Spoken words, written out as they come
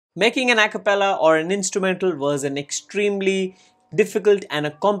Making an a cappella or an instrumental was an extremely difficult and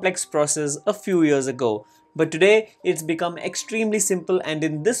a complex process a few years ago. But today it's become extremely simple, and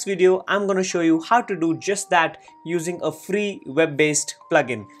in this video I'm going to show you how to do just that using a free web-based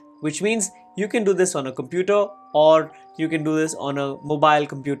plugin, which means you can do this on a computer or you can do this on a mobile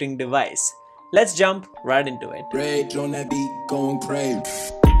computing device. Let's jump right into it. Rage on that beat, going crazy.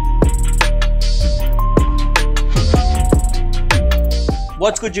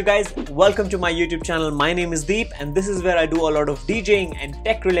 What's good, you guys? Welcome to my YouTube channel. My name is Deep and this is where I do a lot of DJing and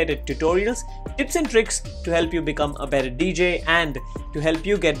tech related tutorials, tips and tricks to help you become a better DJ and to help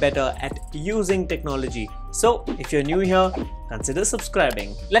you get better at using technology. So if you're new here, consider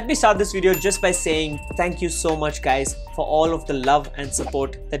subscribing. Let me start this video just by saying thank you so much, guys, for all of the love and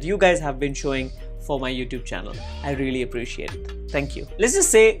support that you guys have been showing for my YouTube channel. I really appreciate it. Thank you. Let's just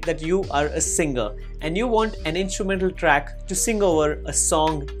say that you are a singer and you want an instrumental track to sing over a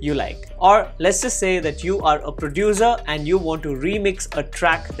song you like. Or let's just say that you are a producer and you want to remix a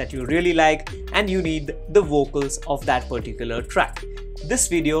track that you really like and you need the vocals of that particular track. This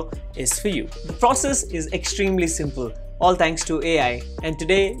video is for you. The process is extremely simple, all thanks to AI, and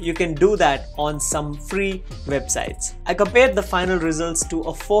today you can do that on some free websites. I compared the final results to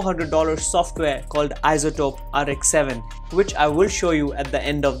a $400 software called Izotope RX7, which I will show you at the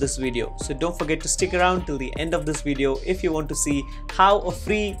end of this video. So don't forget to stick around till the end of this video if you want to see how a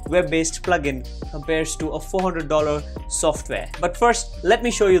free web-based plugin compares to a $400 software. But first, let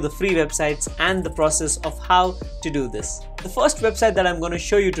me show you the free websites and the process of how to do this. The first website that I'm going to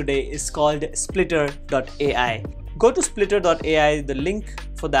show you today is called Splitter.ai. Go to Splitter.ai, the link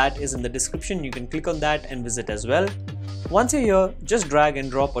for that is in the description. You can click on that and visit as well. Once you're here, just drag and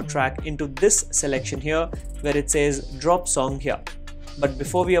drop a track into this selection here where it says drop song here. But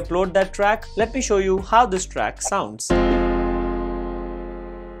before we upload that track, let me show you how this track sounds. I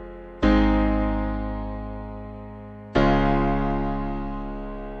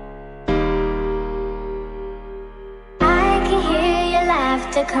can hear your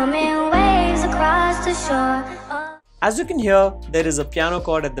laughter coming waves across the shore. As you can hear, there is a piano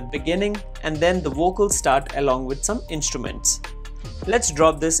chord at the beginning and then the vocals start along with some instruments. Let's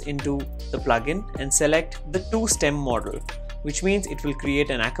drop this into the plugin and select the two-stem model, which means it will create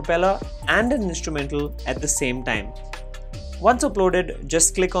an a cappella and an instrumental at the same time. Once uploaded,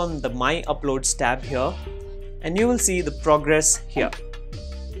 just click on the My Uploads tab here and you will see the progress here.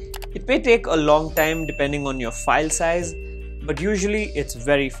 It may take a long time depending on your file size, but usually it's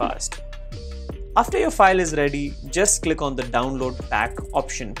very fast. After your file is ready, just click on the download pack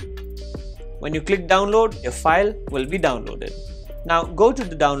option. When you click download, your file will be downloaded. Now go to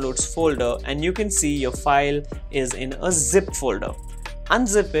the downloads folder and you can see your file is in a zip folder.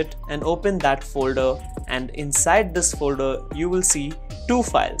 Unzip it and open that folder, and inside this folder you will see two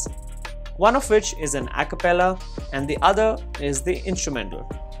files, one of which is an a cappella and the other is the instrumental.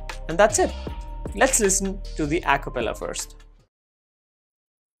 And that's it. Let's listen to the a cappella first.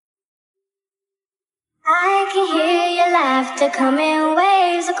 I can hear your laughter coming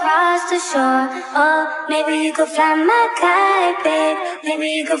waves across the shore. Oh, maybe you could fly my kite, babe. Maybe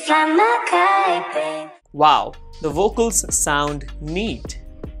you could fly my kite, babe. Wow, the vocals sound neat.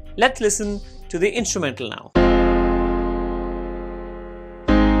 Let's listen to the instrumental now.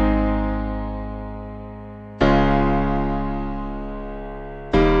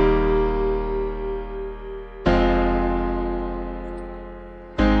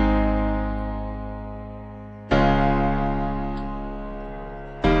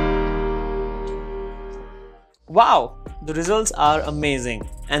 Wow, the results are amazing,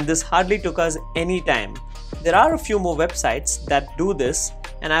 and this hardly took us any time. There are a few more websites that do this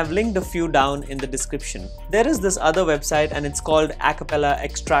and I've linked a few down in the description. There is this other website and it's called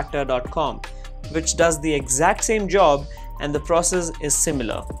acapellaextractor.com, which does the exact same job and the process is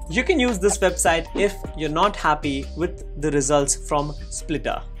similar. You can use this website if you're not happy with the results from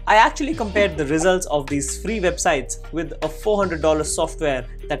Spleeter. I actually compared the results of these free websites with a $400 software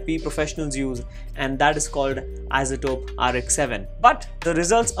that we professionals use, and that is called Izotope RX7. But the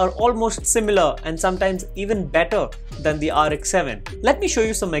results are almost similar and sometimes even better than the RX7. Let me show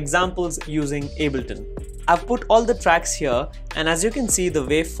you some examples using Ableton. I've put all the tracks here and as you can see the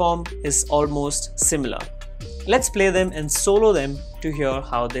waveform is almost similar. Let's play them and solo them to hear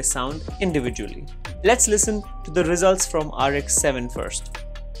how they sound individually. Let's listen to the results from RX7 first.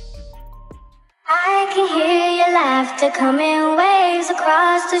 I can hear your laughter coming waves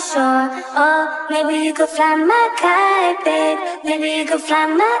across the shore. Oh, maybe you could fly my kite, babe. Maybe you could fly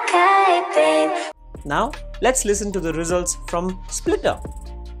my kite, babe. Now let's listen to the results from Spleeter.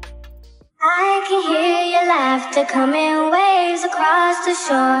 I can hear your laughter coming waves across the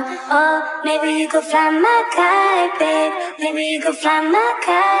shore. Oh, maybe you could fly my kite, babe. Maybe you could fly my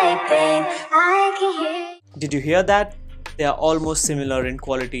kite, babe. I can hear. Did you hear that? They are almost similar in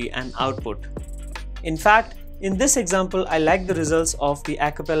quality and output. In fact, in this example, I like the results of the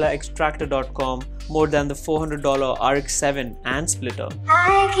acapellaextractor.com more than the $400 RX7 and Splitter.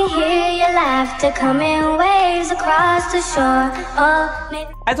 I can hear your laughter coming waves across the shore. Oh,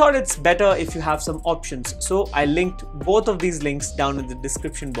 maybe. I thought it's better if you have some options, so I linked both of these links down in the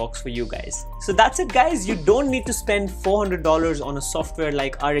description box for you guys. So that's it guys, you don't need to spend $400 on a software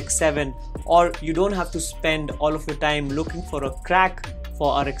like RX7, or you don't have to spend all of your time looking for a crack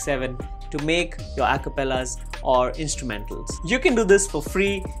for RX7 to make your acapellas or instrumentals. You can do this for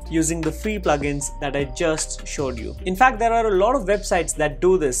free using the free plugins that I just showed you. In fact, there are a lot of websites that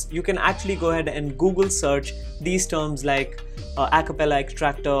do this. You can actually go ahead and Google search these terms like acapella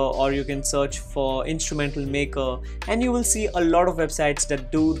extractor, or you can search for instrumental maker, and you will see a lot of websites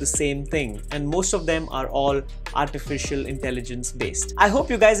that do the same thing, and most of them are all artificial intelligence based. I hope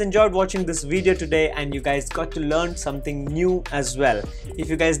you guys enjoyed watching this video today and you guys got to learn something new as well. If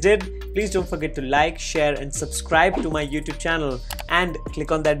you guys did, please don't forget to like, share and subscribe to my YouTube channel, and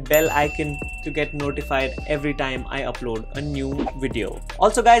click on that bell icon to get notified every time I upload a new video.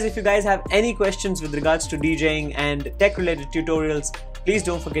 Also guys, if you guys have any questions with regards to DJing and tech related tutorials, please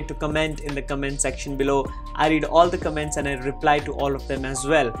don't forget to comment in the comment section below. I read all the comments and I reply to all of them as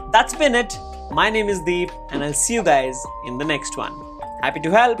well. That's been it. My name is Deep and I'll see you guys in the next one. Happy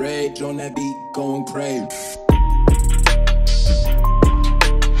to help. Rage on that beat, going crazy.